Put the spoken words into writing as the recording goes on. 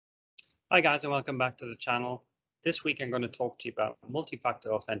Hi guys and welcome back to the channel. This week I'm going to talk to you about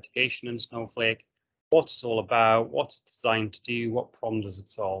multi-factor authentication in Snowflake, what it's all about, what it's designed to do, what problem does it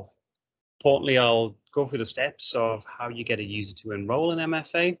solve. Importantly, I'll go through the steps of how you get a user to enroll in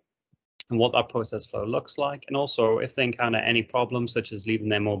MFA and what that process flow looks like, and also if they encounter any problems such as leaving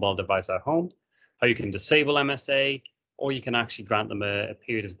their mobile device at home, how you can disable MSA, or you can actually grant them a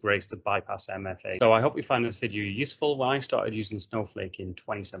period of grace to bypass MFA. So I hope you find this video useful. When I started using Snowflake in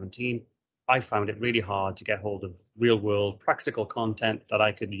 2017, I found it really hard to get hold of real-world practical content that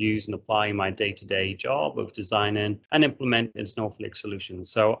I could use and apply in my day-to-day job of designing and implementing Snowflake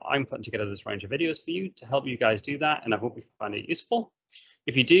solutions. So I'm putting together this range of videos for you to help you guys do that, and I hope you find it useful.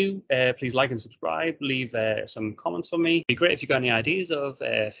 If you do, please like and subscribe, leave some comments for me. It'd be great if you got any ideas of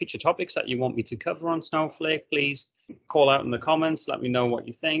future topics that you want me to cover on Snowflake. Please call out in the comments, let me know what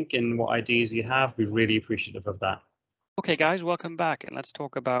you think and what ideas you have. We're really appreciative of that. Okay guys, welcome back, and let's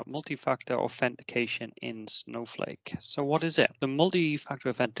talk about multi-factor authentication in Snowflake. So what is it? The multi-factor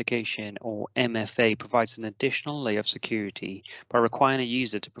authentication, or MFA, provides an additional layer of security by requiring a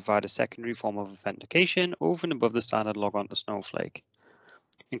user to provide a secondary form of authentication over and above the standard logon to Snowflake.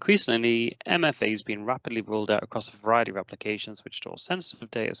 Increasingly, MFA has been rapidly rolled out across a variety of applications which store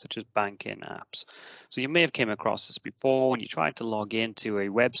sensitive data such as banking apps. So you may have came across this before when you tried to log into a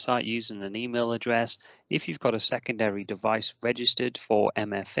website using an email address. If you've got a secondary device registered for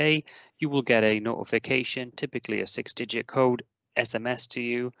MFA, you will get a notification, typically a 6-digit code SMS to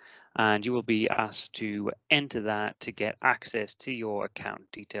you, and you will be asked to enter that to get access to your account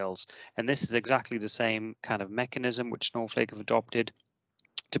details. And this is exactly the same kind of mechanism which Snowflake have adopted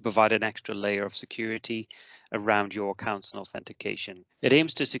to provide an extra layer of security around your accounts and authentication. It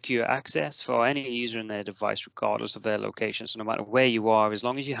aims to secure access for any user in their device, regardless of their location. So no matter where you are, as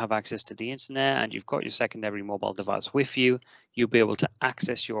long as you have access to the internet and you've got your secondary mobile device with you, you'll be able to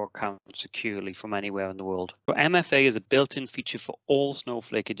access your account securely from anywhere in the world. So MFA is a built-in feature for all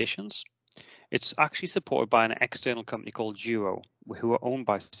Snowflake editions. It's actually supported by an external company called Duo, who are owned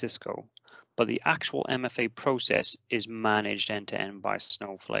by Cisco, but the actual MFA process is managed end-to-end by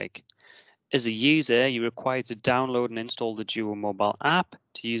Snowflake. As a user, you're required to download and install the Duo mobile app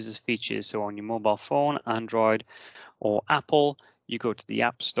to use this feature. So on your mobile phone, Android or Apple, you go to the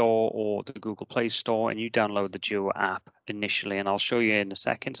App Store or the Google Play Store and you download the Duo app initially. And I'll show you in a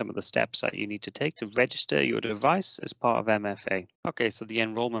second some of the steps that you need to take to register your device as part of MFA. Okay, so the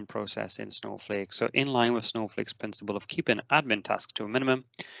enrollment process in Snowflake. So in line with Snowflake's principle of keeping admin tasks to a minimum,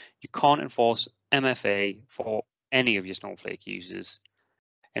 you can't enforce MFA for any of your Snowflake users.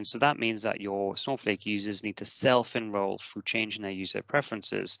 And so that means that your Snowflake users need to self-enroll through changing their user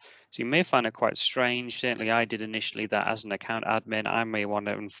preferences. So you may find it quite strange. Certainly I did initially that as an account admin, I may want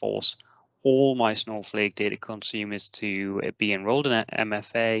to enforce all my Snowflake data consumers to be enrolled in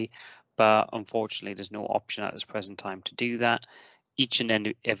MFA, but unfortunately there's no option at this present time to do that. Each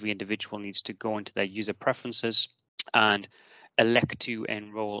and every individual needs to go into their user preferences and elect to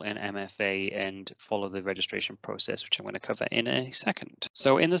enroll in MFA and follow the registration process, which I'm going to cover in a second.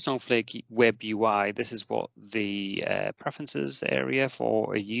 So in the Snowflake web UI, this is what the preferences area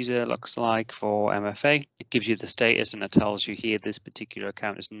for a user looks like for MFA. It gives you the status and it tells you here this particular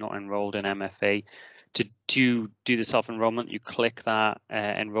account is not enrolled in MFA. To do the self-enrollment, you click that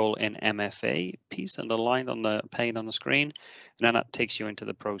enroll in MFA piece underlined on the pane on the screen, and then that takes you into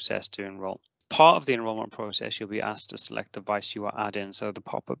the process to enroll. Part of the enrollment process, you'll be asked to select the device you are adding. So the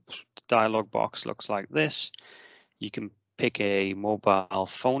pop-up dialog box looks like this. You can pick a mobile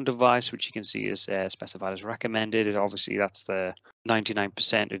phone device, which you can see is specified as recommended. And obviously, that's the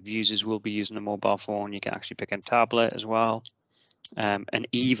 99% of users will be using a mobile phone. You can actually pick a tablet as well, and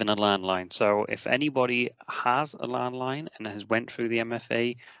even a landline. So if anybody has a landline and has went through the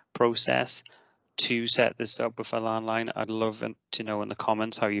MFA process to set this up with a landline, I'd love to know in the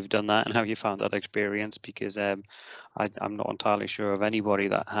comments how you've done that and how you found that experience, because I'm not entirely sure of anybody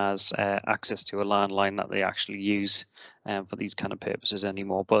that has access to a landline that they actually use for these kind of purposes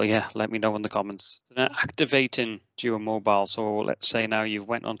anymore. But yeah, let me know in the comments. Then activating Duo Mobile. So let's say now you've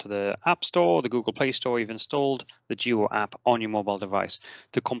went onto the App Store, the Google Play Store, you've installed the Duo app on your mobile device.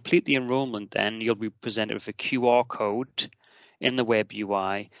 To complete the enrollment, then you'll be presented with a QR code in the web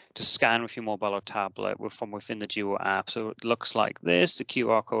UI to scan with your mobile or tablet from within the Duo app. So it looks like this. The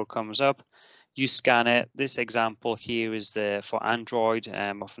QR code comes up, you scan it. This example here is for Android,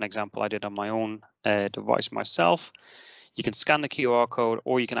 of an example I did on my own device myself. You can scan the QR code,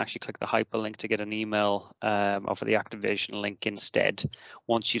 or you can actually click the hyperlink to get an email of the activation link instead.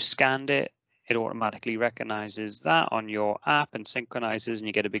 Once you've scanned it, it automatically recognizes that on your app and synchronizes, and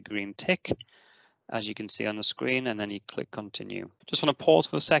you get a big green tick. as you can see on the screen, and then you click continue. Just want to pause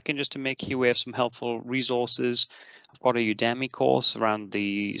for a second just to make you aware of some helpful resources. I've got a Udemy course around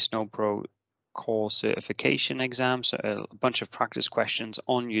the SnowPro core certification exam, so a bunch of practice questions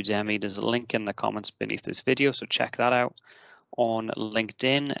on Udemy. There's a link in the comments beneath this video, so check that out. On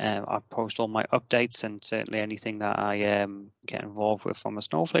LinkedIn, I post all my updates, and certainly anything that I get involved with from a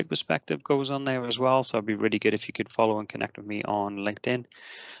Snowflake perspective goes on there as well. So it'd be really good if you could follow and connect with me on LinkedIn.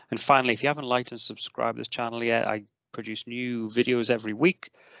 And finally, if you haven't liked and subscribed to this channel yet, I produce new videos every week.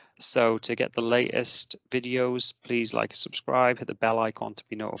 So to get the latest videos, please like and subscribe, hit the bell icon to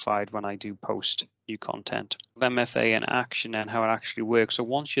be notified when I do post new content. MFA in action and how it actually works. So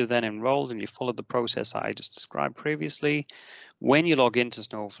once you're then enrolled and you followed the process that I just described previously, when you log into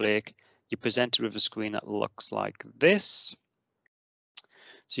Snowflake, you're presented with a screen that looks like this.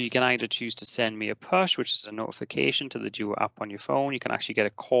 So you can either choose to send me a push, which is a notification to the Duo app on your phone. You can actually get a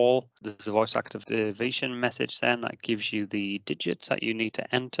call. There's a voice activation message then that gives you the digits that you need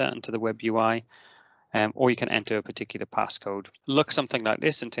to enter into the web UI. Or you can enter a particular passcode. Look something like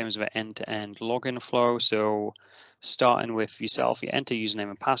this in terms of an end-to-end login flow. So starting with yourself, you enter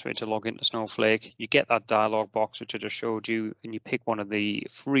username and password to log into Snowflake. You get that dialog box, which I just showed you, and you pick one of the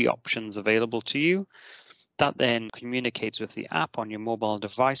free options available to you. That then communicates with the app on your mobile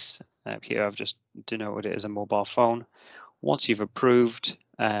device. Here I've just denoted it as a mobile phone. Once you've approved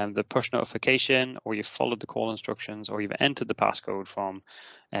the push notification, or you've followed the call instructions, or you've entered the passcode from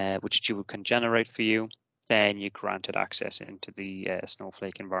which Duo can generate for you, then you're granted access into the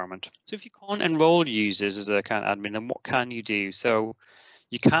Snowflake environment. So if you can't enroll users as a kind of admin, then what can you do? So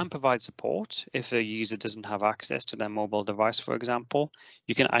you can provide support if a user doesn't have access to their mobile device, for example.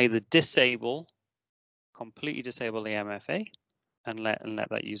 You can either completely disable the MFA and let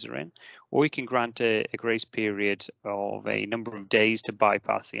that user in, or you can grant a grace period of a number of days to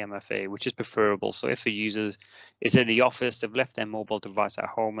bypass the MFA, which is preferable. So if a user is in the office, they've left their mobile device at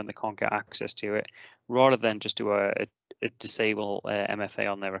home and they can't get access to it, rather than just do a disable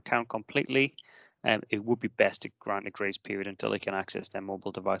MFA on their account completely, it would be best to grant a grace period until they can access their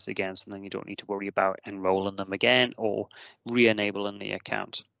mobile device again, so then you don't need to worry about enrolling them again or re-enabling the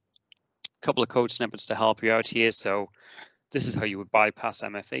account. Couple of code snippets to help you out here. So this is how you would bypass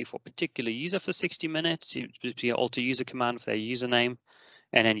MFA for a particular user for 60 minutes. You'd be an alter user command for their username,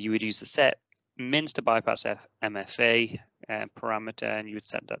 and then you would use the set mins to bypass MFA parameter, and you would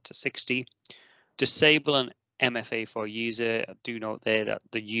set that to 60. Disable an MFA for a user. Do note there that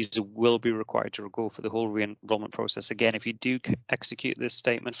the user will be required to go for the whole re-enrollment process again if you do execute this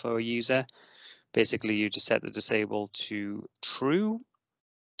statement for a user. Basically, you just set the disable to true.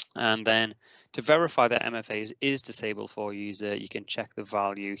 And then to verify that MFA is disabled for a user, you can check the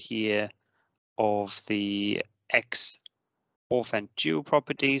value here of the X authent Duo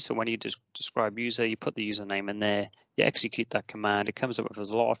property. So when you describe user, you put the username in there, you execute that command. It comes up with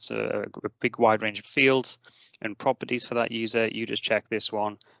lots of a big wide range of fields and properties for that user. You just check this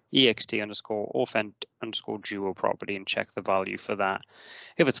one, ext underscore authent underscore Duo property, and check the value for that.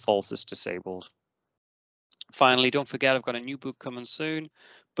 If it's false, it's disabled. Finally, don't forget, I've got a new book coming soon,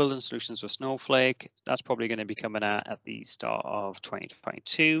 Building Solutions with Snowflake. That's probably going to be coming out at the start of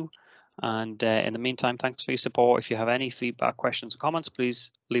 2022. And in the meantime, thanks for your support. If you have any feedback, questions, or comments,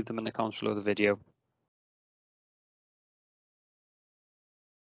 please leave them in the comments below the video.